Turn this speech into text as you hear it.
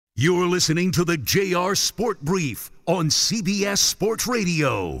You're listening to the JR Sport Brief on CBS Sports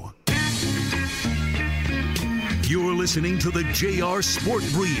Radio. You're listening to the JR Sport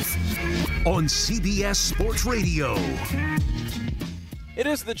Brief on CBS Sports Radio. It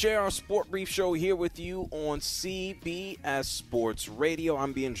is the JR Sport Brief Show here with you on CBS Sports Radio.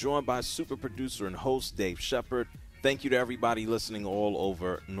 I'm being joined by super producer and host Dave Shepard. Thank you to everybody listening all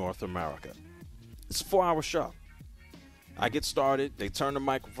over North America. It's a 4-hour show. I get started, they turn the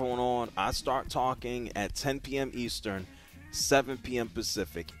microphone on, I start talking at 10 p.m. Eastern, 7 p.m.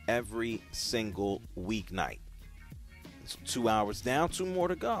 Pacific, every single weeknight. It's 2 hours down, 2 more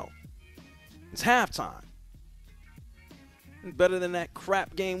to go. It's halftime. Better than that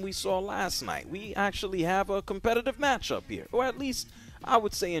crap game we saw last night. We actually have a competitive matchup here, or at least I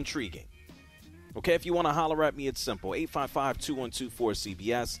would say intriguing. Okay, if you want to holler at me, it's simple.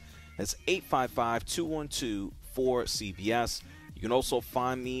 855-212-4CBS. That's 855-212-4CBS. You can also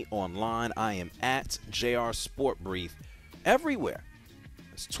find me online. I am at JR Sport Brief everywhere.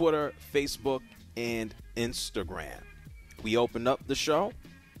 It's Twitter, Facebook, and Instagram. We opened up the show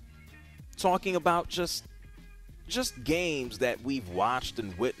talking about just games that we've watched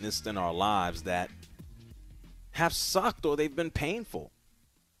and witnessed in our lives that have sucked or they've been painful.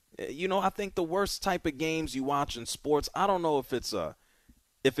 You know, I think the worst type of games you watch in sports, I don't know if it's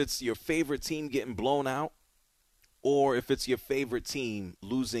your favorite team getting blown out or if it's your favorite team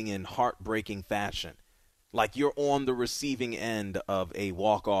losing in heartbreaking fashion. Like you're on the receiving end of a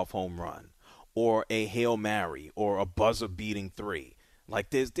walk-off home run or a Hail Mary or a buzzer-beating three.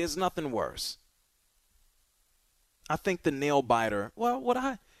 Like there's nothing worse. I think the nail-biter,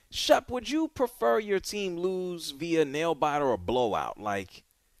 Shep, would you prefer your team lose via nail-biter or blowout? Like,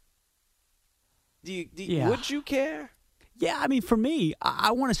 would you care? Yeah, I mean, for me,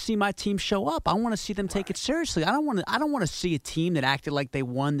 I want to see my team show up. I want to see them take it seriously. I don't want to see a team that acted like they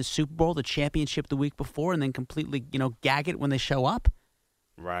won the Super Bowl, the championship the week before, and then completely, gag it when they show up.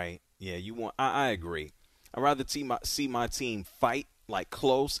 Right. Yeah, I agree. I'd rather see my team fight like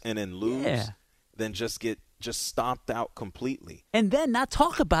close and then lose than just get stomped out completely. And then not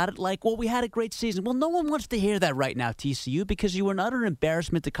talk about it like, well, we had a great season. Well, no one wants to hear that right now, TCU, because you were an utter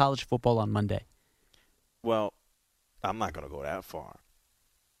embarrassment to college football on Monday. Well, I'm not going to go that far.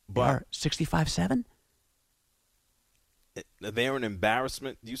 But 65-7? They're an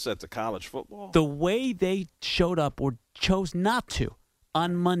embarrassment, you said, to college football? The way they showed up or chose not to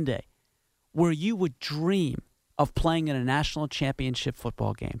on Monday, where you would dream of playing in a national championship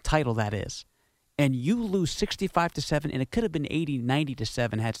football game, title that is, and you lose 65-7, and it could have been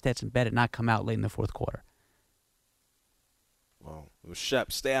 80-90-7 had Stetson Bennett not come out late in the fourth quarter. Well,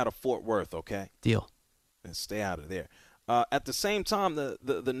 Shep, stay out of Fort Worth, okay? Deal. And stay out of there. At the same time,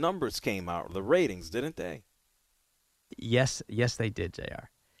 the numbers came out, the ratings, didn't they? Yes, they did, JR.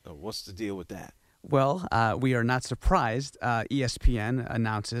 What's the deal with that? Well, we are not surprised. ESPN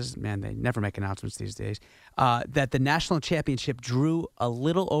announces, man, they never make announcements these days, that the national championship drew a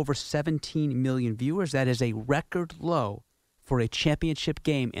little over 17 million viewers. That is a record low for a championship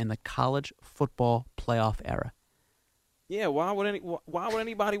game in the college football playoff era. Yeah, why would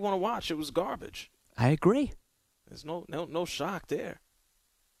anybody want to watch? It was garbage. I agree. There's no shock there.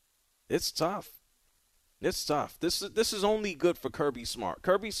 It's tough. It's tough. This is only good for Kirby Smart.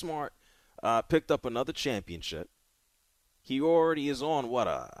 Kirby Smart picked up another championship. He already is on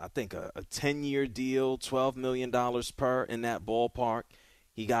I think a 10-year deal, $12 million per in that ballpark.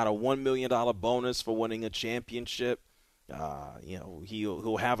 He got a $1 million bonus for winning a championship.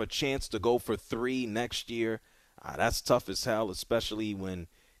 He'll have a chance to go for 3 next year. That's tough as hell, especially when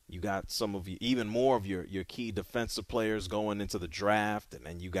you got even more of your key defensive players going into the draft, and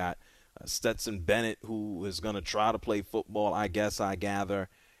then you got Stetson Bennett, who is going to try to play football, I gather.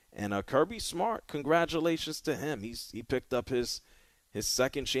 And Kirby Smart, congratulations to him. He picked up his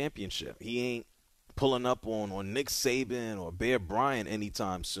second championship. He ain't pulling up on Nick Saban or Bear Bryant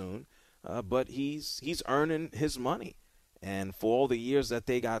anytime soon, but he's earning his money. And for all the years that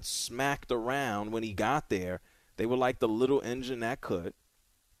they got smacked around when he got there, they were like the little engine that could.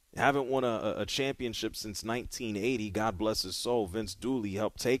 Haven't won a championship since 1980. God bless his soul. Vince Dooley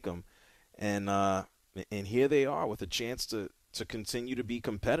helped take him. And here they are with a chance to continue to be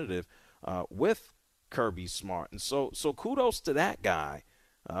competitive with Kirby Smart. And so kudos to that guy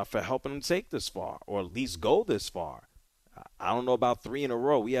for helping him take this far, or at least go this far. I don't know about 3 in a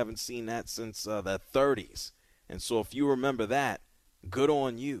row. We haven't seen that since the 30s. And so if you remember that, good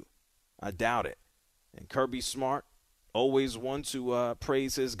on you. I doubt it. And Kirby Smart, always one to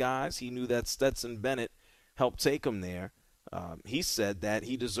praise his guys. He knew that Stetson Bennett helped take him there. He said that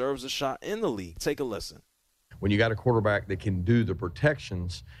he deserves a shot in the league. Take a listen. When you got a quarterback that can do the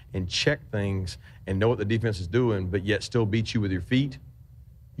protections and check things and know what the defense is doing, but yet still beat you with your feet,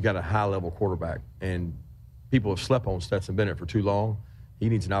 you got a high-level quarterback. And people have slept on Stetson Bennett for too long. He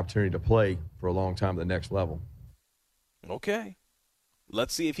needs an opportunity to play for a long time at the next level. Okay.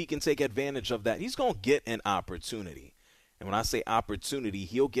 Let's see if he can take advantage of that. He's going to get an opportunity. And when I say opportunity,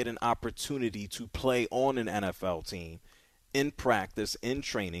 he'll get an opportunity to play on an NFL team in practice, in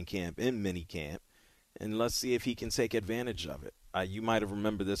training camp, in mini camp. And let's see if he can take advantage of it. You might have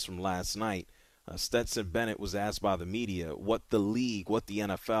remembered this from last night. Stetson Bennett was asked by the media what the league, what the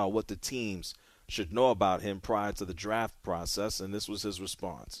NFL, what the teams should know about him prior to the draft process, and this was his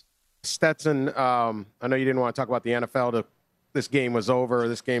response. Stetson, I know you didn't want to talk about the NFL. This game was over.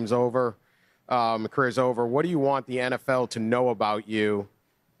 This game's over. The career's over. What do you want the NFL to know about you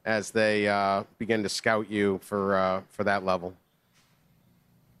as they begin to scout you for that level?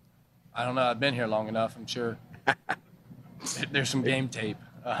 I don't know. I've been here long enough, I'm sure. There's some game tape.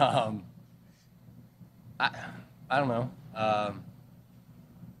 I don't know. I'm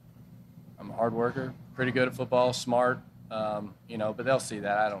a hard worker, pretty good at football, smart, but they'll see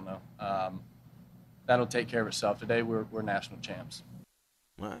that. I don't know. That'll take care of itself. Today, we're national champs.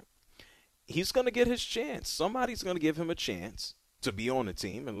 All right. He's going to get his chance. Somebody's going to give him a chance to be on the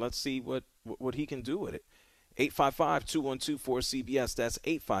team, and let's see what he can do with it. 855-212-4CBS. That's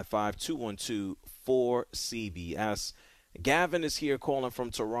 855-212-4CBS. Gavin is here calling from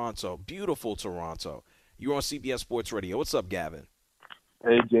Toronto. Beautiful Toronto. You're on CBS Sports Radio. What's up, Gavin?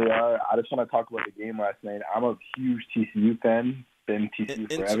 Hey, JR. I just want to talk about the game last night. I'm a huge TCU fan. Been TCU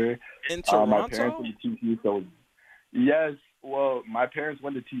forever. In Toronto? My parents went to TCU, so yes. Well, my parents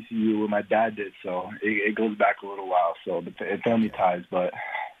went to TCU, and my dad did, so it goes back a little while. So the family ties, but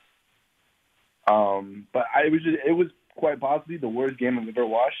it was quite possibly the worst game I've ever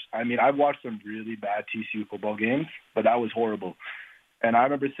watched. I mean, I've watched some really bad TCU football games, but that was horrible. And I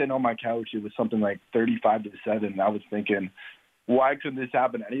remember sitting on my couch. It was something like 35-7. And I was thinking, why couldn't this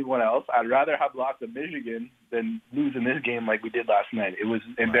happen to anyone else? I'd rather have lost to Michigan than losing this game like we did last night. It was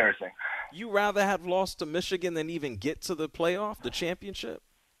embarrassing. You rather have lost to Michigan than even get to the playoff, the championship?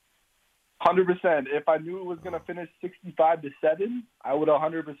 100%. If I knew it was going to finish 65-7, I would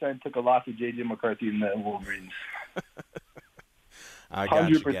 100% took a loss to J.J. McCarthy and the Wolverines. I got 100%,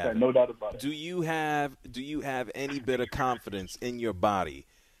 you, Gavin. No doubt about it. Do you have any bit of confidence in your body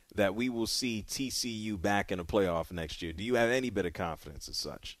that we will see TCU back in the playoff next year? Do you have any bit of confidence as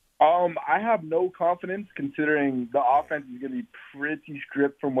such? I have no confidence considering the offense is going to be pretty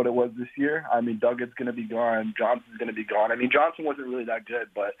stripped from what it was this year. I mean, Duggan's going to be gone. Johnson's going to be gone. I mean, Johnson wasn't really that good,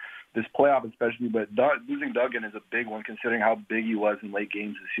 but this playoff especially. But losing Duggan is a big one considering how big he was in late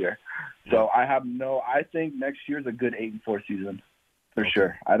games this year. So I think next year is a good 8-4 season for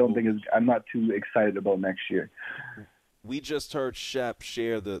sure. I'm not too excited about next year. We just heard Shep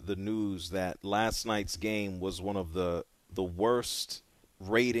share the news that last night's game was one of the worst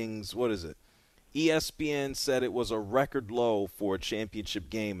ratings. What is it? ESPN said it was a record low for a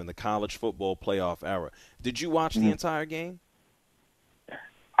championship game in the college football playoff era. Did you watch the entire game?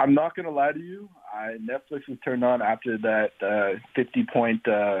 I'm not going to lie to you. Netflix was turned on after that 50-point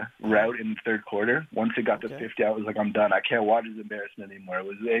rout in the third quarter. Once it got to 50, I was like, I'm done. I can't watch this embarrassment anymore.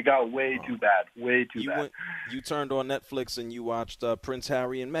 It got way too bad, way too bad. You turned on Netflix and you watched Prince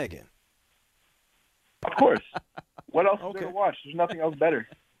Harry and Meghan. Of course. What else is there to watch? There's nothing else better.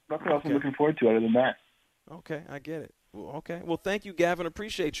 Nothing else I'm looking forward to other than that. Okay, I get it. Well, thank you, Gavin.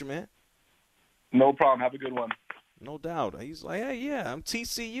 Appreciate you, man. No problem. Have a good one. No doubt. He's like, hey, yeah, I'm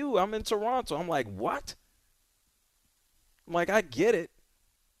TCU. I'm in Toronto. I'm like, what? I'm like, I get it.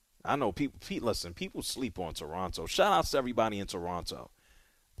 I know people sleep on Toronto. Shout outs to everybody in Toronto.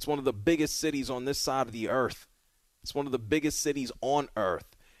 It's one of the biggest cities on this side of the earth. It's one of the biggest cities on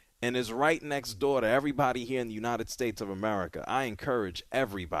earth. And is right next door to everybody here in the United States of America. I encourage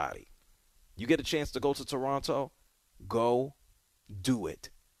everybody. You get a chance to go to Toronto, go do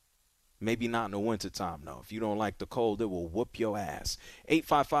it. Maybe not in the wintertime, though. If you don't like the cold, it will whoop your ass.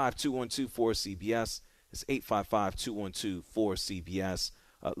 855-212-4CBS. It's 855-212-4CBS.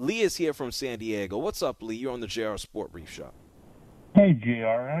 Lee is here from San Diego. What's up, Lee? You're on the JR Sport Brief Show. Hey,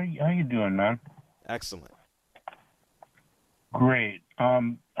 JR. How you doing, man? Excellent. Great.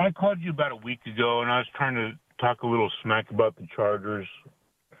 I called you about a week ago, and I was trying to talk a little smack about the Chargers,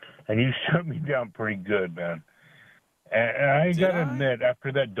 and you shut me down pretty good, man. And I got to admit,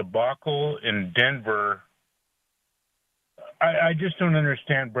 after that debacle in Denver, I just don't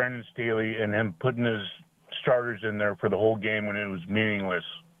understand Brandon Staley and him putting his starters in there for the whole game when it was meaningless.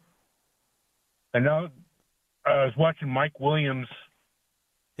 And now I was watching Mike Williams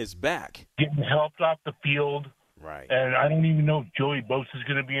His back. Getting helped off the field. Right. And I don't even know if Joey Bosa is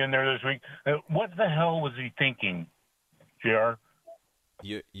going to be in there this week. What the hell was he thinking, JR?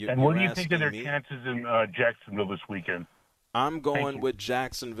 And what do you think of their chances in Jacksonville this weekend? I'm going with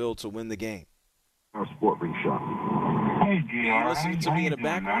Jacksonville to win the game. Our sport brings shot. Hey, JR. You listening to me in the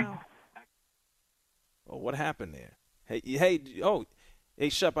background? Oh, what happened there? Hey,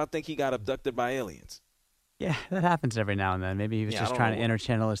 Shep, I think he got abducted by aliens. Yeah, that happens every now and then. Maybe he was just trying to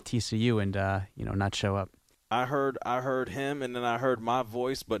interchannel his TCU and not show up. I heard him, and then I heard my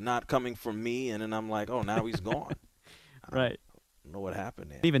voice, but not coming from me, and then I'm like, oh, now he's gone. Right. I don't know what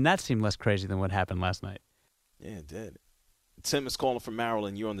happened there. Even that seemed less crazy than what happened last night. Yeah, it did. Tim is calling from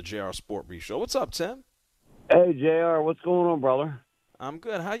Maryland. You're on the JR Sport Brief Show. What's up, Tim? Hey, JR, what's going on, brother? I'm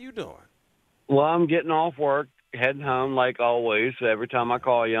good. How you doing? Well, I'm getting off work, heading home like always. Every time I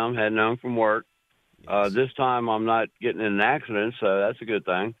call you, I'm heading home from work. Yes. This time I'm not getting in an accident, so that's a good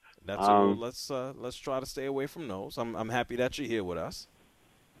thing. Let's try to stay away from those. I'm happy that you're here with us.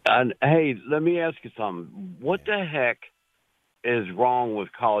 And hey, let me ask you something. What the heck is wrong with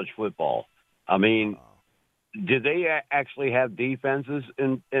college football? I mean, do they actually have defenses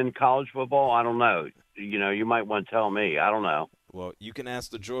in college football? I don't know. You might want to tell me. I don't know. Well, you can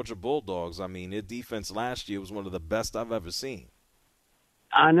ask the Georgia Bulldogs. I mean, their defense last year was one of the best I've ever seen.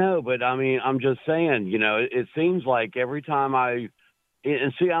 I know, but I mean, I'm just saying, it seems like every time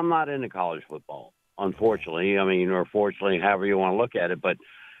and see, I'm not into college football, unfortunately. I mean, or fortunately, however you want to look at it. But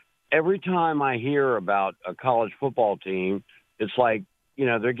every time I hear about a college football team, it's like,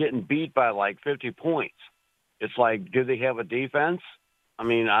 they're getting beat by like 50 points. It's like, do they have a defense? I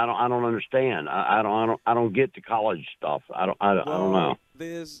mean, I don't understand. I don't get the college stuff. I don't know.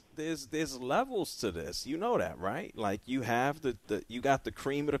 There's levels to this. You know that, right? Like you have you got the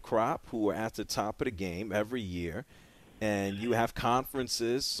cream of the crop who are at the top of the game every year, and you have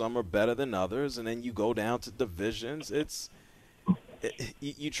conferences. Some are better than others, and then you go down to divisions.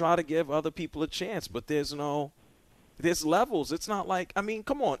 You try to give other people a chance, but there's levels. It's not like, I mean,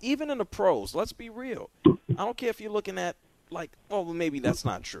 come on, even in the pros, let's be real. I don't care if you're looking at well, maybe that's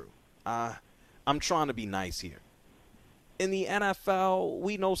not true. I'm trying to be nice here. In the NFL,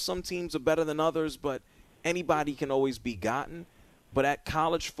 we know some teams are better than others, but anybody can always be gotten. But at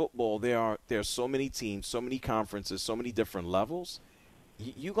college football, there are so many teams, so many conferences, so many different levels.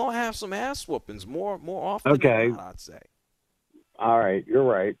 You're going to have some ass whoopings more often than not, I'd say. All right, you're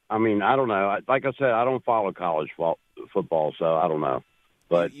right. I mean, I don't know. Like I said, I don't follow college football, so I don't know.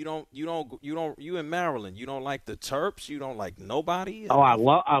 But you in Maryland, you don't like the Terps? You don't like nobody? Oh, I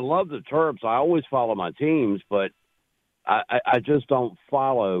love the Terps. I always follow my teams, but I just don't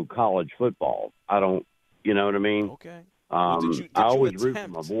follow college football. I don't, you know what I mean? Okay. I always root for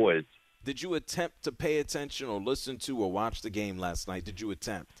my boys. Did you attempt to pay attention or listen to or watch the game last night? Did you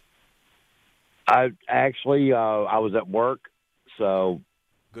attempt? I actually I was at work, so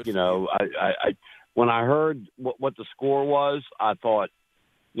good. I when I heard what the score was, I thought,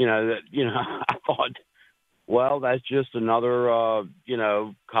 I thought, well, that's just another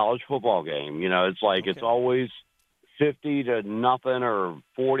college football game. It's like It's always 50-0 or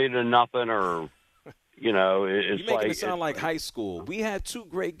 40-0 or. It's You're making it sound like high school. We had two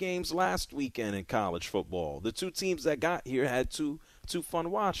great games last weekend in college football. The two teams that got here had two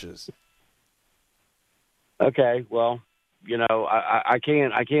fun watches. Okay, well, I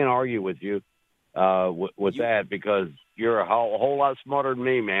can't argue with you with that because you're a whole lot smarter than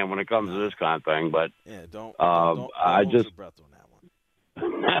me, man, when it comes to this kind of thing. But don't hold your breath on that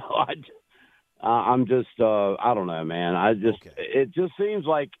one. No, I'm just I don't know, man. It just seems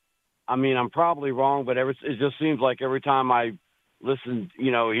like. I mean, I'm probably wrong, but it just seems like every time I listen,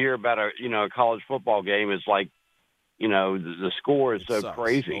 hear about a college football game, it's like, the score is so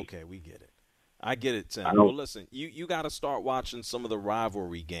crazy. Okay, we get it. I get it, Tim. Well, listen, you got to start watching some of the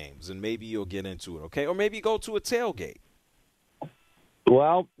rivalry games, and maybe you'll get into it, okay? Or maybe go to a tailgate.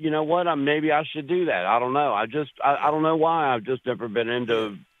 Well, you know what? Maybe I should do that. I don't know. I don't know why. I've just never been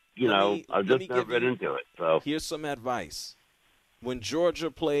into, I've just never been into it. So here's some advice. When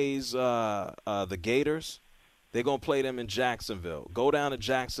Georgia plays the Gators, they're going to play them in Jacksonville. Go down to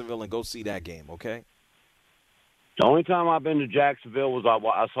Jacksonville and go see that game, okay? The only time I've been to Jacksonville was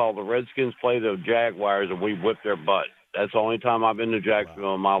I saw the Redskins play the Jaguars, and we whipped their butt. That's the only time I've been to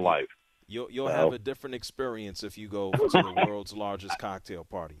Jacksonville in my life. You'll have a different experience if you go to the world's largest cocktail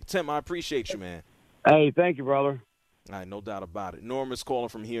party. Tim, I appreciate you, man. Hey, thank you, brother. All right, no doubt about it. Norm is calling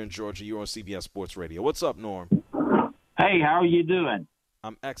from here in Georgia. You're on CBS Sports Radio. What's up, Norm? Hey, how are you doing?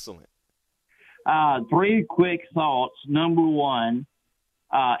 I'm excellent. 3 quick thoughts. Number one,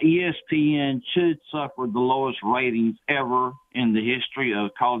 ESPN should suffer the lowest ratings ever in the history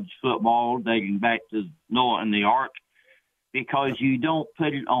of college football, dating back to Noah and the Ark, because you don't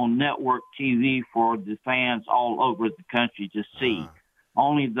put it on network TV for the fans all over the country to see.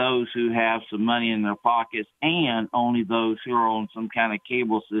 Only those who have some money in their pockets and only those who are on some kind of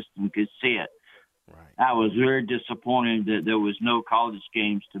cable system could see it. Right. I was very disappointed that there was no college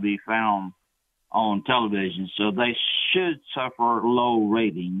games to be found on television. So they should suffer low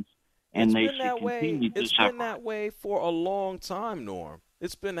ratings, and they should continue to suffer. It's been that way for a long time, Norm.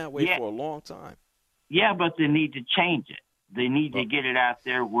 It's been that way for a long time. Yeah, but they need to change it. They need to get it out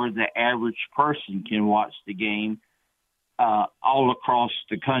there where the average person can watch the game all across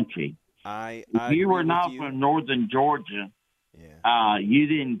the country. If you were not from northern Georgia, you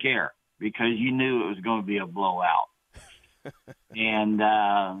didn't care because you knew it was going to be a blowout. And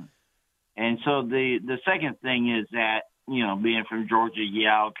so the second thing is that, being from Georgia,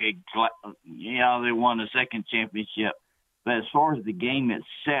 they won the second championship. But as far as the game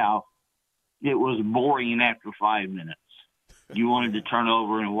itself, it was boring after 5 minutes. You wanted to turn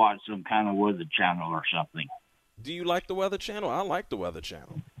over and watch some kind of Weather Channel or something. Do you like the Weather Channel? I like the Weather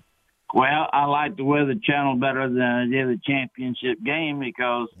Channel. Well, I like the Weather Channel better than I did the championship game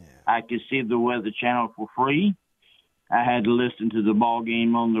because I could see the Weather Channel for free. I had to listen to the ball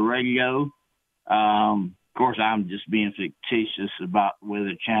game on the radio. Of course, I'm just being fictitious about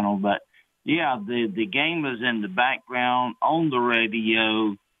Weather Channel, but yeah, the game was in the background on the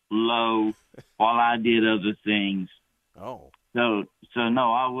radio, low, while I did other things. Oh. So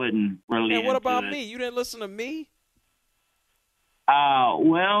no, I wouldn't really. And what about me? You didn't listen to me?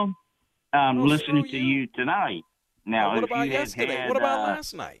 Well, I'm listening to you tonight. Now, what about yesterday? What about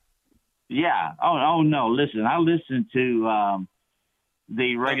last night? Yeah. Oh no. Listen, I listened to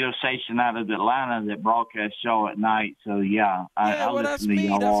the radio station out of Atlanta that broadcasts show at night. So yeah, I that's listen to me.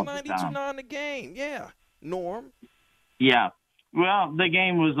 y'all all That's the time. 92.9 The Game. Yeah, Norm. Yeah. Well, the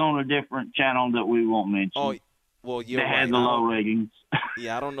game was on a different channel that we won't mention. Oh, well, you're they right. had the low ratings.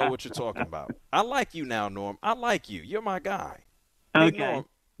 Yeah, I don't know what you're talking about. I like you now, Norm. I like you. You're my guy. Okay. Hey, Norm,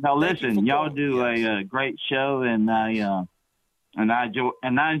 now listen, y'all do a great show, and I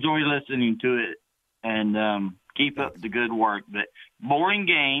enjoy listening to it, and keep up the good work. But boring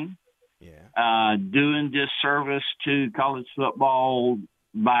game. Yeah. Doing disservice to college football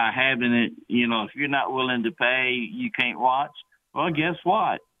by having it. If you're not willing to pay, you can't watch. Well, guess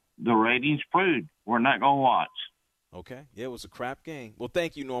what? The ratings proved we're not going to watch. Okay. Yeah, it was a crap game. Well,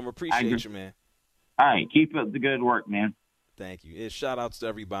 thank you, Norm. Appreciate you, man. All right. Keep up the good work, man. Thank you. Shout outs to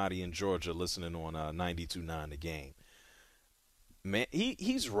everybody in Georgia listening on 92.9 The Game. Man,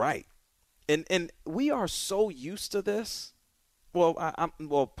 he's right. And we are so used to this. Well,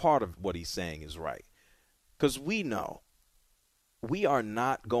 part of what he's saying is right. Because we know we are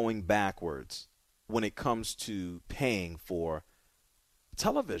not going backwards when it comes to paying for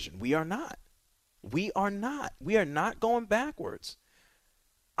television. We are not. We are not. We are not going backwards.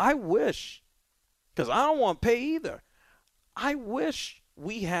 I wish, because I don't want to pay either, I wish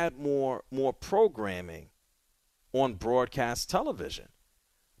we had more programming on broadcast television.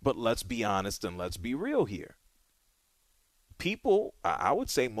 But let's be honest and let's be real here. People, I would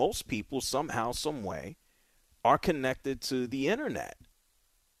say most people somehow, some way, are connected to the internet.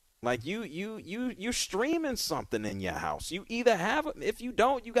 Like you're streaming something in your house. You either have it, if you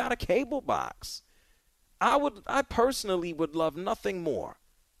don't, you got a cable box. I personally would love nothing more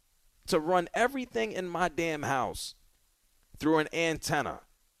to run everything in my damn house through an antenna.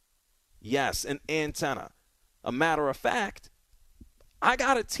 Yes, an antenna. A matter of fact, I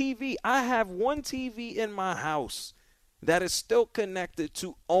got a TV. I have one TV in my house that is still connected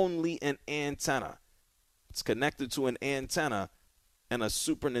to only an antenna. It's connected to an antenna and a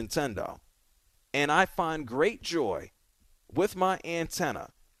Super Nintendo. And I find great joy with my antenna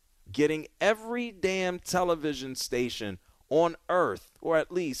getting every damn television station on Earth, or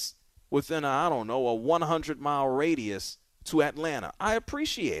at least within a 100-mile radius to Atlanta. I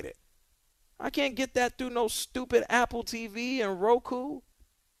appreciate it. I can't get that through no stupid Apple TV and Roku.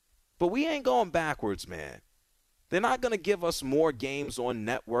 But we ain't going backwards, man. They're not going to give us more games on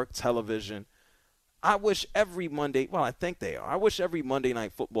network television. I wish every Monday, well, I think they are. I wish every Monday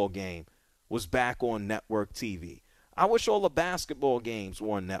Night Football game was back on network TV. I wish all the basketball games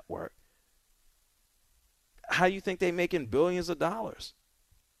were on network. How you think they making billions of dollars?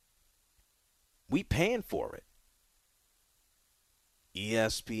 We paying for it.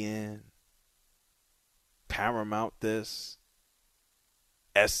 ESPN, Paramount this,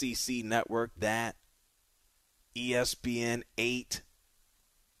 SEC Network that, ESPN 8,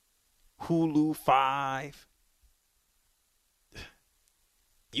 Hulu 5.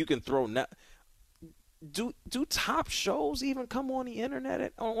 You can throw do top shows even come on the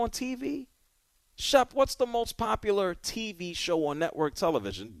internet on TV? Shep, what's the most popular TV show on network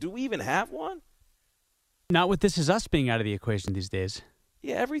television? Do we even have one? Not with This Is Us being out of the equation these days.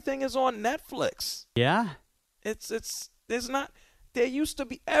 Yeah, everything is on Netflix. Yeah? There's not, there used to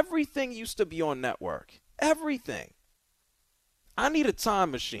be, everything used to be on network. Everything. I need a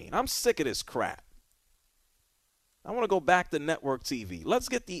time machine. I'm sick of this crap. I want to go back to network TV. Let's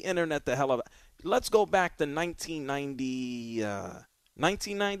get the internet the hell out. Let's go back to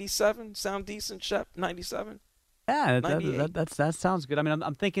 1997. Sound decent, Shep? 97? Yeah, that sounds good. I mean,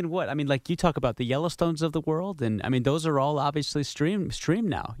 I'm thinking what? I mean, like you talk about the Yellowstones of the world, and I mean, those are all obviously streamed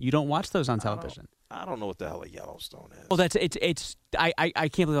now. You don't watch those on television. I don't know what the hell a Yellowstone is. Well, I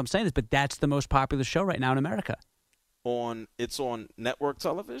can't believe I'm saying this, but that's the most popular show right now in America. It's on network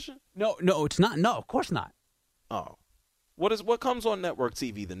television? No, it's not. No, of course not. Oh. What comes on network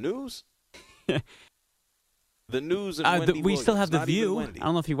TV? The news? The news and Wendy we Williams. still have The Not View. even Wendy. I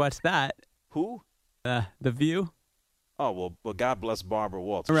don't know if you watched that. Who? The View. Oh, well, God bless Barbara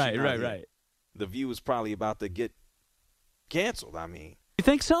Walters. Right. The View is probably about to get canceled, I mean. You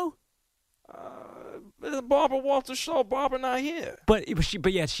think so? The Barbara Walters show, Barbara not here. But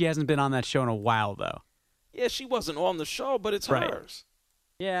she hasn't been on that show in a while, though. Yeah, she wasn't on the show, but it's hers.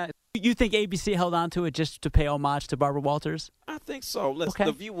 Yeah. You think ABC held on to it just to pay homage to Barbara Walters? I think so. Listen,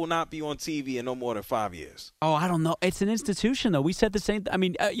 The View will not be on TV in no more than 5 years. Oh, I don't know. It's an institution, though. We said the same. I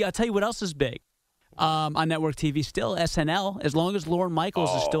mean, I'll tell you what else is big on network TV. Still SNL. As long as Lorne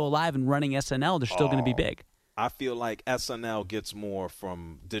Michaels is still alive and running SNL, they're still going to be big. I feel like SNL gets more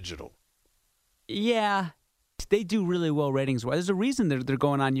from digital. Yeah. They do really well ratings-wise. There's a reason they're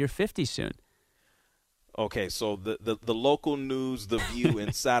going on year 50 soon. Okay, so the local news, The View,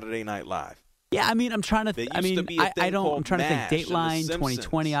 and Saturday Night Live. Yeah, I mean, I'm trying to. I'm trying to think. Dateline,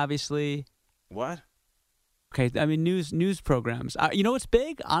 2020, obviously. What? Okay, I mean news programs. You know what's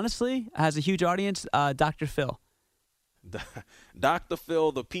big? Honestly, has a huge audience. Dr. Phil. Dr.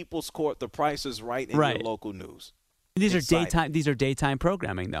 Phil, The People's Court, The Price is Right, and your local news. These are daytime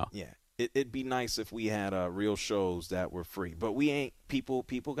programming, though. Yeah, it'd be nice if we had real shows that were free, but we ain't. People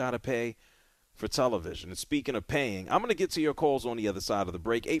got to pay for television. And speaking of paying, I'm going to get to your calls on the other side of the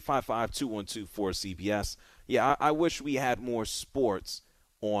break. 855-212-4CBS. Yeah, I wish we had more sports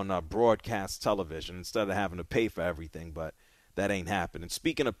on broadcast television instead of having to pay for everything, but that ain't happening.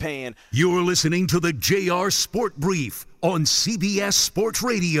 Speaking of paying, you're listening to the JR Sport Brief on CBS Sports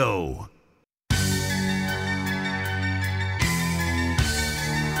Radio.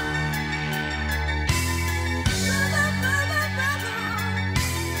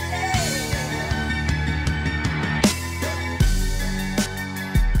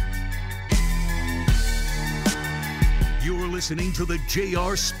 Listening to the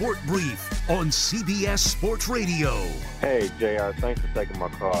JR Sport Brief on CBS Sports Radio. Hey, JR, thanks for taking my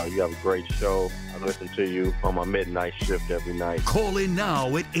call. You have a great show. I listen to you on my midnight shift every night. Call in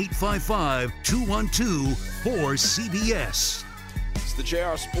now at 855-212-4CBS. It's the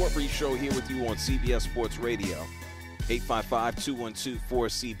JR Sport Brief show here with you on CBS Sports Radio.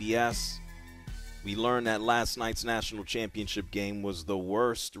 855-212-4CBS. We learned that last night's national championship game was the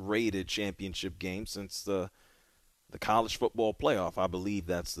worst rated championship game since the college football playoff. I believe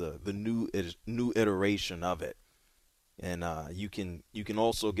that's the new iteration of it. And you can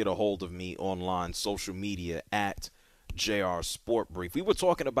also get a hold of me online, social media, at JR Sport Brief. We were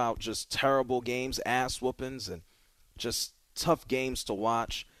talking about just terrible games, ass whoopings, and just tough games to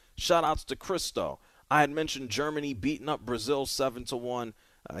watch. Shout outs to Christo. I had mentioned Germany beating up Brazil 7-1.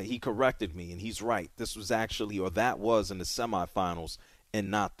 He corrected me, and he's right. That was in the semifinals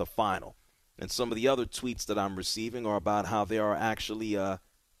and not the final. And some of the other tweets that I'm receiving are about how there are actually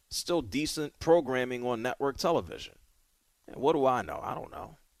still decent programming on network television. And what do I know? I don't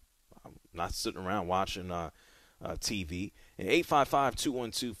know. I'm not sitting around watching TV. And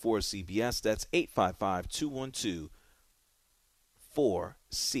 855-212-4CBS. That's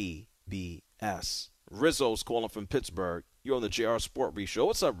 855-212-4CBS. Rizzo's calling from Pittsburgh. You're on the JR Sport Brief Show.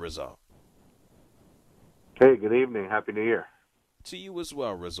 What's up, Rizzo? Hey, good evening. Happy New Year. To you as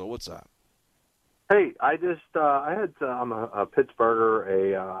well, Rizzo. What's up? Hey, I'm a Pittsburgher,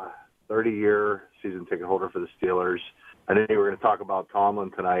 a 30-year season ticket holder for the Steelers. I knew we were going to talk about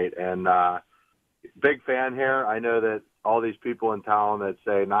Tomlin tonight, and big fan here. I know that all these people in town that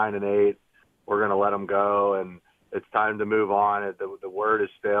say 9-8, we're going to let them go, and it's time to move on. The word is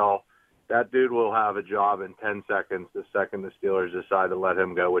stale. That dude will have a job in 10 seconds the second the Steelers decide to let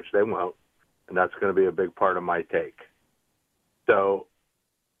him go, which they won't, and that's going to be a big part of my take. So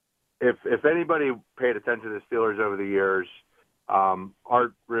if anybody paid attention to the Steelers over the years,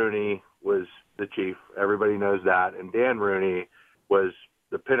 Art Rooney was the chief. Everybody knows that. And Dan Rooney was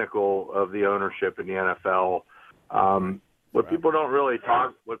the pinnacle of the ownership in the NFL. What people don't really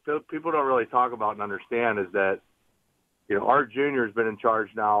talk about and understand is that, Art Jr. has been in charge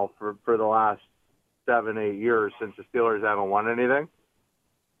now for the last 7-8 years since the Steelers haven't won anything.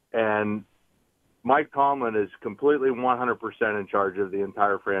 And Mike Tomlin is completely 100% in charge of the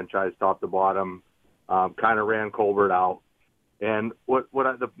entire franchise, top to bottom, kind of ran Colbert out. And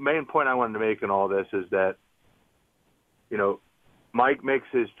the main point I wanted to make in all this is that, Mike makes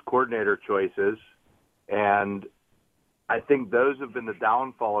his coordinator choices, and I think those have been the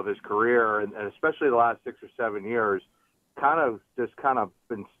downfall of his career, and especially the last 6 or 7 years, kind of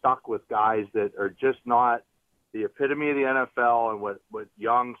been stuck with guys that are just not the epitome of the NFL and what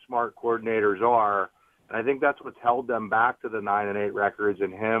young, smart coordinators are. And I think that's what's held them back to the 9-8 records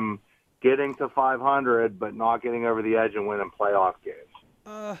and him getting to 500, but not getting over the edge and winning playoff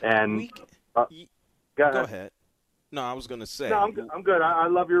games. Go ahead. No, I was going to say. No, I'm good. I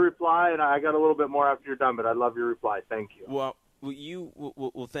love your reply, and I got a little bit more after you're done, but I love your reply. Thank you. Well,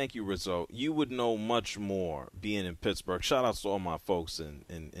 thank you, Rizzo. You would know much more being in Pittsburgh. Shout out to all my folks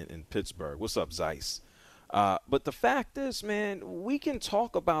in Pittsburgh. What's up, Zeiss? But the fact is, man, we can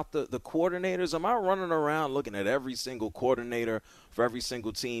talk about the coordinators. Am I running around looking at every single coordinator for every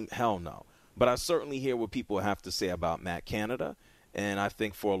single team? Hell no. But I certainly hear what people have to say about Matt Canada. And I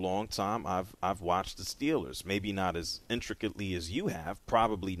think for a long time I've watched the Steelers, maybe not as intricately as you have,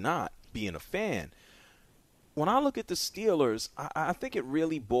 probably not, being a fan. When I look at the Steelers, I think it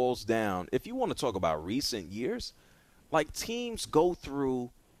really boils down, if you want to talk about recent years, like teams go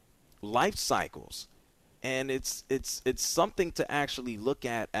through life cycles. And it's something to actually look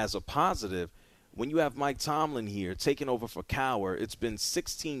at as a positive. When you have Mike Tomlin here taking over for Cowher, it's been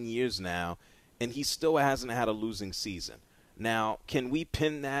 16 years now, and he still hasn't had a losing season. Now, can we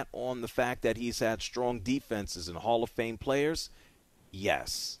pin that on the fact that he's had strong defenses and Hall of Fame players?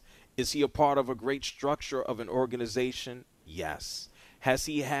 Yes. Is he a part of a great structure of an organization? Yes. Has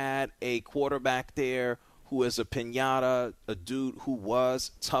he had a quarterback there who is a piñata, a dude who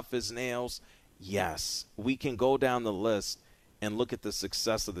was tough as nails? Yes. We can go down the list and look at the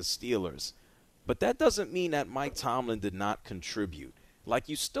success of the Steelers. But that doesn't mean that Mike Tomlin did not contribute. Like,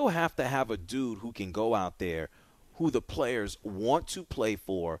 you still have to have a dude who can go out there who the players want to play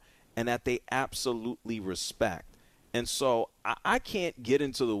for and that they absolutely respect. And so I can't get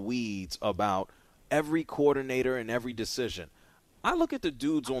into the weeds about every coordinator and every decision. I look at the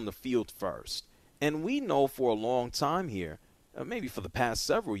dudes on the field first. And we know for a long time here, maybe for the past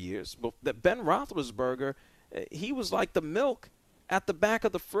several years, but that Ben Roethlisberger, he was like the milk at the back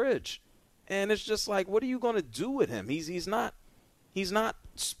of the fridge. And it's just like, what are you going to do with him? He's not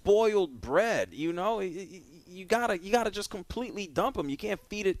spoiled bread, you know. You gotta just completely dump him. You can't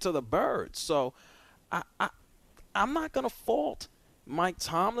feed it to the birds. So I'm not gonna fault Mike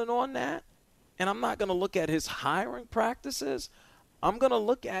Tomlin on that, and I'm not gonna look at his hiring practices. I'm gonna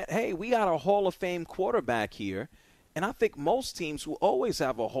look at, hey, we got a Hall of Fame quarterback here, and I think most teams who always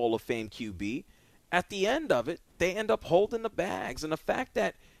have a Hall of Fame QB, at the end of it, they end up holding the bags. And the fact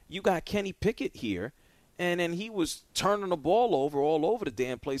that you got Kenny Pickett here, and then he was turning the ball over all over the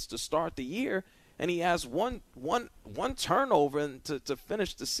damn place to start the year, and he has one turnover to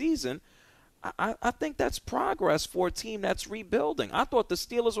finish the season. I think that's progress for a team that's rebuilding. I thought the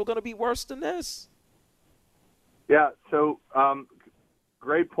Steelers were going to be worse than this. Yeah, so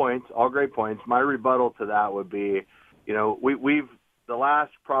great points, all great points. My rebuttal to that would be, we've the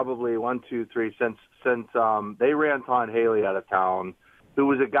last probably 1, 2, 3 since they ran Todd Haley out of town, who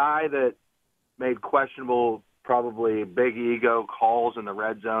was a guy that made questionable, probably big ego calls in the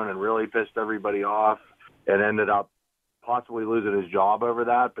red zone and really pissed everybody off and ended up possibly losing his job over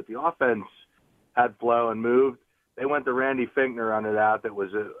that. But the offense had flow and moved. They went to Randy Fichtner under that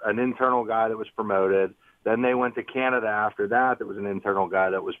was an internal guy that was promoted. Then they went to Canada after that was an internal guy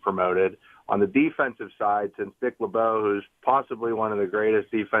that was promoted. On the defensive side, since Dick LeBeau, who's possibly one of the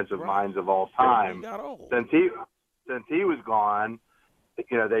greatest defensive minds of all time, since he was gone,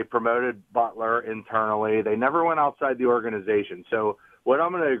 they promoted Butler internally. They never went outside the organization. So what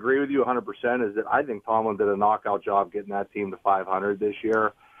I'm going to agree with you 100% is that I think Tomlin did a knockout job getting that team to 500 this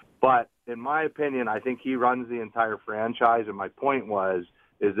year. But in my opinion, I think he runs the entire franchise. And my point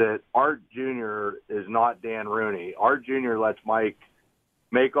is that Art Jr. is not Dan Rooney. Art Jr. lets Mike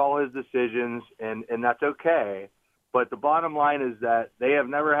make all his decisions, and that's okay. But the bottom line is that they have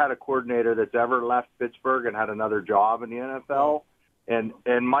never had a coordinator that's ever left Pittsburgh and had another job in the NFL.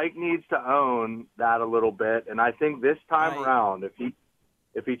 And Mike needs to own that a little bit. And I think this time around, if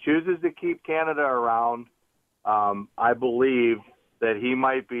he chooses to keep Canada around, I believe that he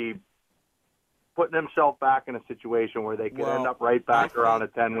might be putting himself back in a situation where they could end up right back around a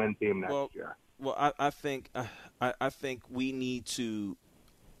 10-win team next year. Well, I think we need to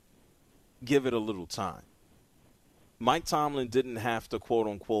give it a little time. Mike Tomlin didn't have to, quote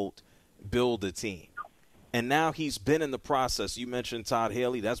unquote, build a team. And now he's been in the process. You mentioned Todd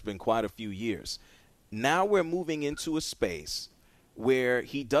Haley. That's been quite a few years. Now we're moving into a space where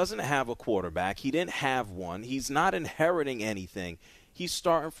he doesn't have a quarterback. He didn't have one. He's not inheriting anything. He's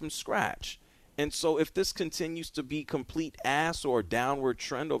starting from scratch. And so if this continues to be complete ass or a downward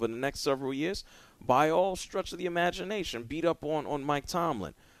trend over the next several years, by all stretch of the imagination, beat up on Mike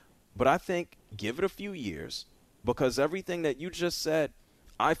Tomlin. But I think give it a few years, because everything that you just said,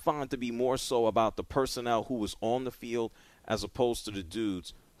 I find to be more so about the personnel who was on the field as opposed to the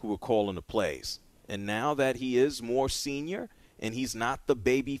dudes who were calling the plays. And now that he is more senior and he's not the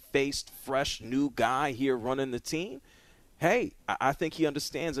baby-faced, fresh, new guy here running the team, hey, I think he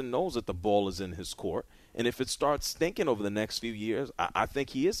understands and knows that the ball is in his court. And if it starts stinking over the next few years, I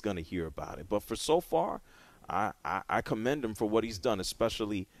think he is going to hear about it. But for so far, I commend him for what he's done,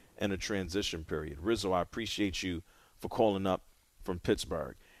 especially in a transition period. Rizzo, I appreciate you for calling up from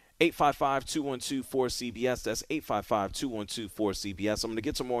Pittsburgh. 855-212-4CBS. That's 855-212-4CBS. I'm going to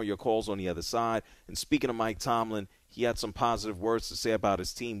get some more of your calls on the other side. And speaking of Mike Tomlin, he had some positive words to say about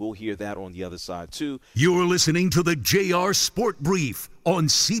his team. We'll hear that on the other side, too. You're listening to the JR Sport Brief on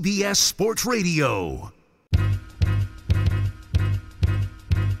CBS Sports Radio.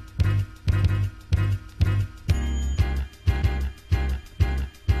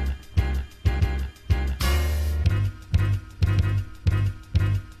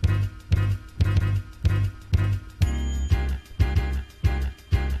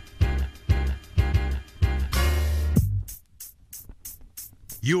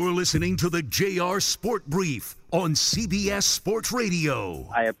 You're listening to the JR Sport Brief on CBS Sports Radio.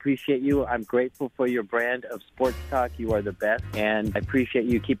 I appreciate you. I'm grateful for your brand of sports talk. You are the best. And I appreciate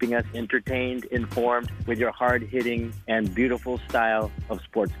you keeping us entertained, informed with your hard-hitting and beautiful style of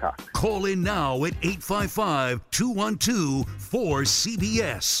sports talk. Call in now at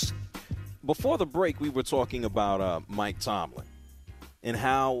 855-212-4CBS. Before the break, we were talking about Mike Tomlin and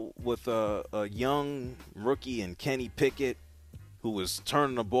how with a young rookie and Kenny Pickett, who was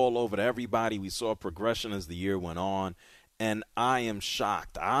turning the ball over to everybody, we saw progression as the year went on. And I am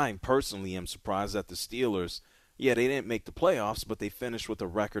shocked. I personally am surprised that the Steelers, they didn't make the playoffs, but they finished with a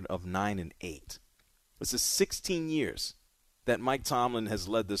record of 9-8. This is 16 years that Mike Tomlin has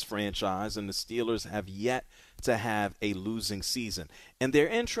led this franchise, and the Steelers have yet to have a losing season. And they're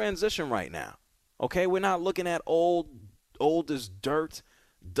in transition right now. Okay, we're not looking at old as dirt,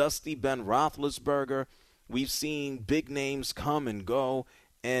 dusty Ben Roethlisberger. We've seen big names come and go,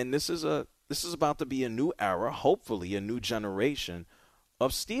 and this is about to be a new era, hopefully a new generation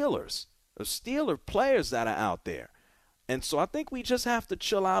of Steelers, of Steeler players that are out there. And so I think we just have to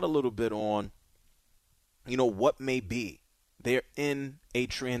chill out a little bit on, what may be. They're in a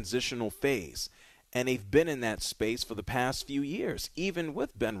transitional phase, and they've been in that space for the past few years, even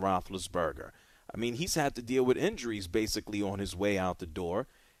with Ben Roethlisberger. I mean, he's had to deal with injuries basically on his way out the door.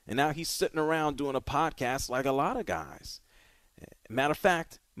 And now he's sitting around doing a podcast like a lot of guys. Matter of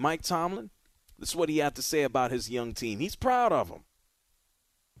fact, Mike Tomlin, this is what he had to say about his young team. He's proud of them.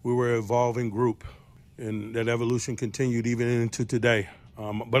 We were an evolving group, and that evolution continued even into today.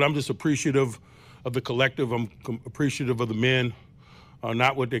 But I'm just appreciative of the collective. I'm appreciative of the men,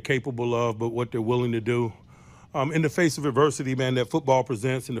 not what they're capable of, but what they're willing to do. In the face of adversity, man, that football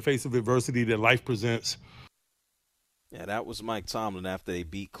presents, in the face of adversity that life presents. Yeah, that was Mike Tomlin after they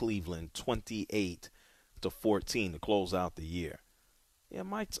beat Cleveland 28-14 to close out the year. Yeah,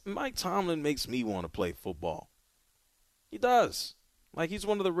 Mike Tomlin makes me want to play football. He does. Like, he's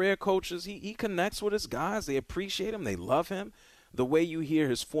one of the rare coaches. He connects with his guys. They appreciate him. They love him. The way you hear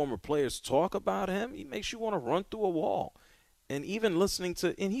his former players talk about him, he makes you want to run through a wall. And even listening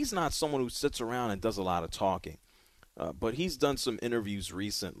to – and he's not someone who sits around and does a lot of talking. But he's done some interviews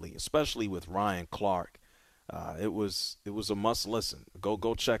recently, especially with Ryan Clark. It was a must listen.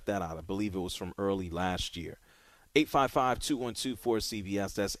 Go check that out. I believe it was from early last year.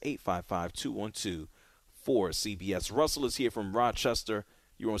 855-212-4CBS. That's 855-212-4CBS. Russell is here from Rochester.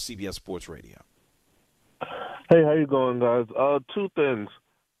 You're on CBS Sports Radio. Hey, how you going, guys? Two things.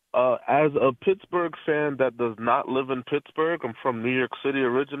 As a Pittsburgh fan that does not live in Pittsburgh, I'm from New York City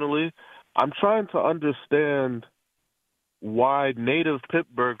originally. I'm trying to understand why native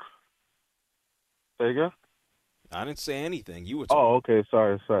Pittsburgh. There you go. I didn't say anything. You were talking. Oh, okay.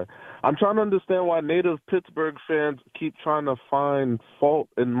 Sorry. I'm trying to understand why native Pittsburgh fans keep trying to find fault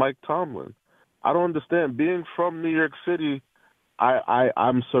in Mike Tomlin. I don't understand. Being from New York City,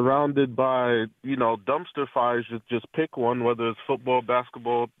 I'm surrounded by, dumpster fires. Just pick one, whether it's football,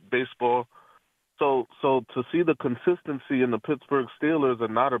 basketball, baseball. So to see the consistency in the Pittsburgh Steelers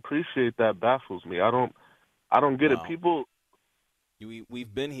and not appreciate that baffles me. I don't get it. People.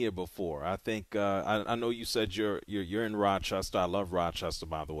 We've been here before. I think I know you said you're in Rochester. I love Rochester,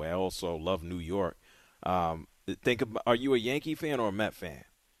 by the way. I also love New York. Are you a Yankee fan or a Met fan?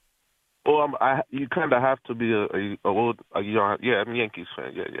 Well, you kind of have to be I'm a Yankees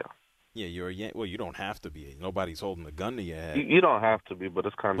fan. Yeah. Yeah, you're a Yankee. Well, you don't have to be. Nobody's holding a gun to your head. You don't have to be, but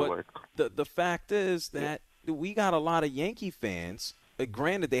it's kind of like. The fact is that we got a lot of Yankee fans.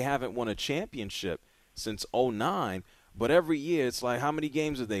 Granted, they haven't won a championship since '09. But every year, it's like, how many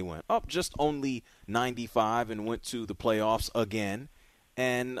games did they win? Oh, just only 95 and went to the playoffs again.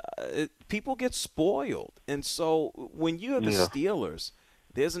 And people get spoiled. And so when you're the Steelers,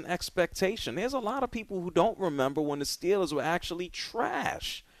 there's an expectation. There's a lot of people who don't remember when the Steelers were actually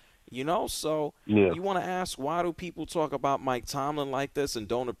trash. So you want to ask, why do people talk about Mike Tomlin like this and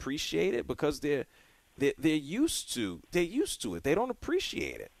don't appreciate it? Because they're used to it. They don't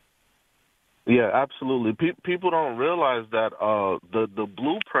appreciate it. Yeah, absolutely. People don't realize that the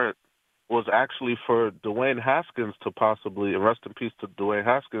blueprint was actually for Dwayne Haskins to possibly, and rest in peace to Dwayne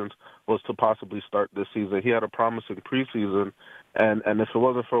Haskins, was to possibly start this season. He had a promising preseason, and if it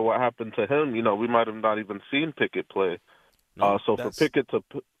wasn't for what happened to him, we might have not even seen Pickett play. So for Pickett to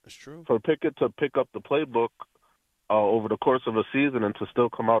pick up the playbook over the course of a season and to still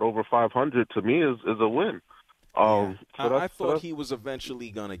come out over 500, to me is a win. I thought he was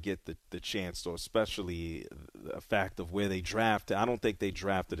eventually going to get the chance, though, especially the fact of where they drafted. I don't think they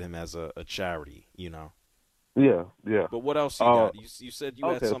drafted him as a charity, Yeah. But what else you got? You said you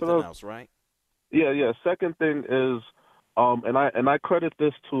had something else, right? Yeah. Second thing is, and I credit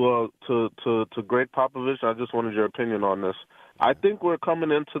this to Greg Popovich. I just wanted your opinion on this. I think we're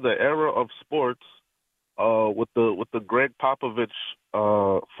coming into the era of sports with the Greg Popovich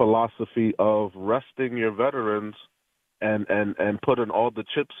philosophy of resting your veterans and putting all the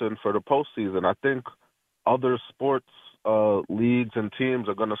chips in for the postseason. I think other sports leagues and teams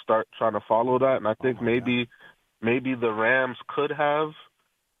are going to start trying to follow that, and I think maybe the Rams could have.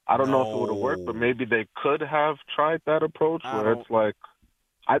 I don't know if it would have worked, but maybe they could have tried that approach where it's like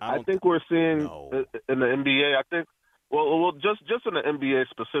I think we're seeing in the NBA. I think. Well, just in the NBA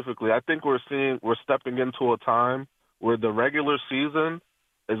specifically, I think we're stepping into a time where the regular season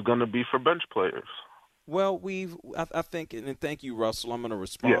is going to be for bench players. Well, I think, and thank you, Russell. I'm going to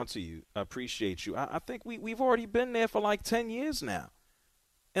respond to you. I appreciate you. I think we've already been there for like 10 years now.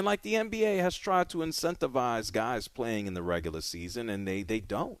 And like the NBA has tried to incentivize guys playing in the regular season, and they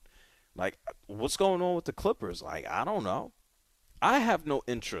don't. Like, what's going on with the Clippers? Like, I don't know. I have no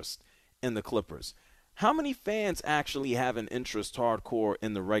interest in the Clippers. How many fans actually have an interest hardcore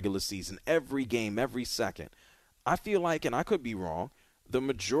in the regular season? Every game, every second. I feel like, and I could be wrong, the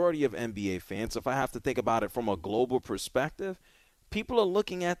majority of NBA fans, if I have to think about it from a global perspective, people are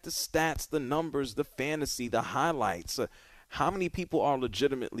looking at the stats, the numbers, the fantasy, the highlights. How many people are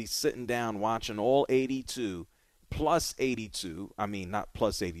legitimately sitting down watching all 82, plus 82, I mean not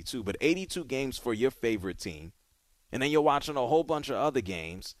plus 82, but 82 games for your favorite team, and then you're watching a whole bunch of other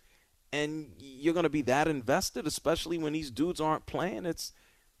games, and you're going to be that invested, especially when these dudes aren't playing? It's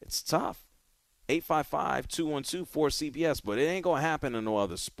tough. 855-212-4CBS, but it ain't going to happen in no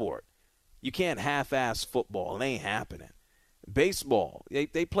other sport. You can't half-ass football. It ain't happening. Baseball,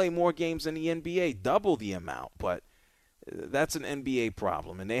 they play more games than the NBA, double the amount, but that's an NBA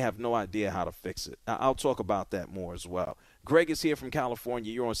problem, and they have no idea how to fix it. I'll talk about that more as well. Greg is here from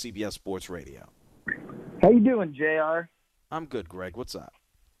California. You're on CBS Sports Radio. How you doing, JR? I'm good, Greg. What's up?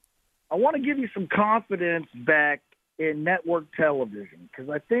 I want to give you some confidence back in network television because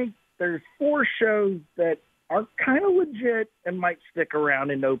I think there's 4 shows that are kind of legit and might stick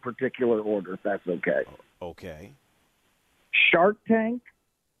around in no particular order, if that's okay. Okay. Shark Tank,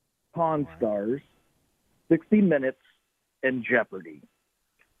 Pawn Stars, 60 Minutes, and Jeopardy.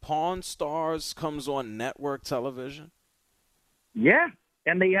 Pawn Stars comes on network television? Yeah,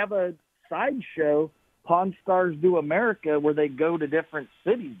 and they have a side show, Pawn Stars Do America, where they go to different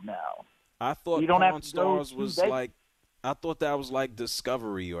cities now. I thought Pawn Stars was like, I thought that was like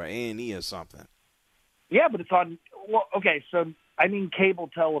Discovery or A&E or something. Yeah, but it's on, well, okay, so I mean cable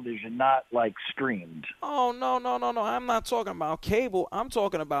television, not like streamed. Oh, no. I'm not talking about cable. I'm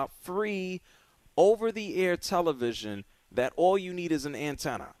talking about free, over-the-air television that all you need is an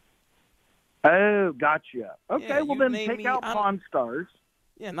antenna. Oh, gotcha. Okay, well then take out Pawn Stars.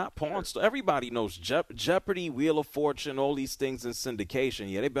 Yeah, not Pawn Stars. Everybody knows Jeopardy, Wheel of Fortune, all these things in syndication.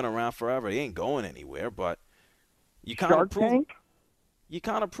 Yeah, they've been around forever. They ain't going anywhere, but you kind of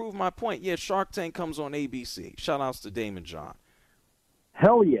prove my point. Yeah, Shark Tank comes on ABC. Shout outs to Damon John.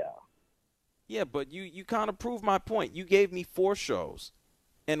 Hell yeah. Yeah, but you kind of proved my point. You gave me 4 shows,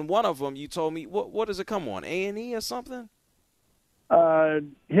 and one of them you told me, what does it come on, A&E or something?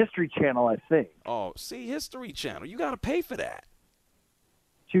 History Channel, I think. Oh, see, History Channel. You got to pay for that.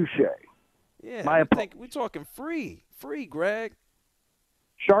 Touche. Yeah, we're talking free, Greg.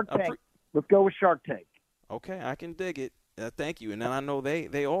 Shark Tank. Let's go with Shark Tank. Okay, I can dig it. Thank you. And then I know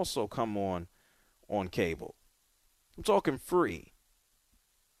they also come on cable. I'm talking free.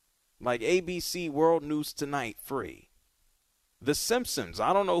 Like ABC World News Tonight, free. The Simpsons.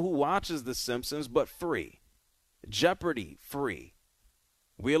 I don't know who watches The Simpsons, but free. Jeopardy, free.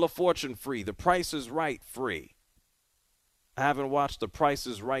 Wheel of Fortune, free. The Price is Right, free. I haven't watched The Price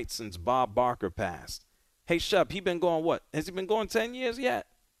is Right since Bob Barker passed. Hey, Shep, he been going what? Has he been going 10 years yet?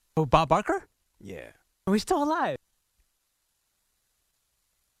 Oh, Bob Barker? Yeah. Oh, he's still alive.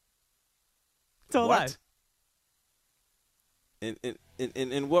 Still alive.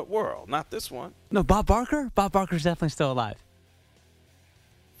 In what world? Not this one. No, Bob Barker? Bob Barker's definitely still alive.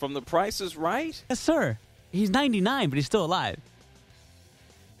 From The Price is Right? Yes, sir. He's 99, but he's still alive.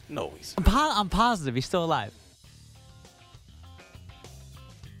 No, he's... I'm positive he's still alive.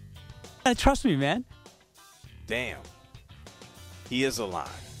 Trust me, man. Damn. He is alive.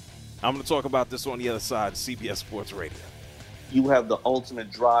 I'm going to talk about this on the other side of CBS Sports Radio. You have the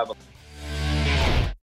ultimate drive.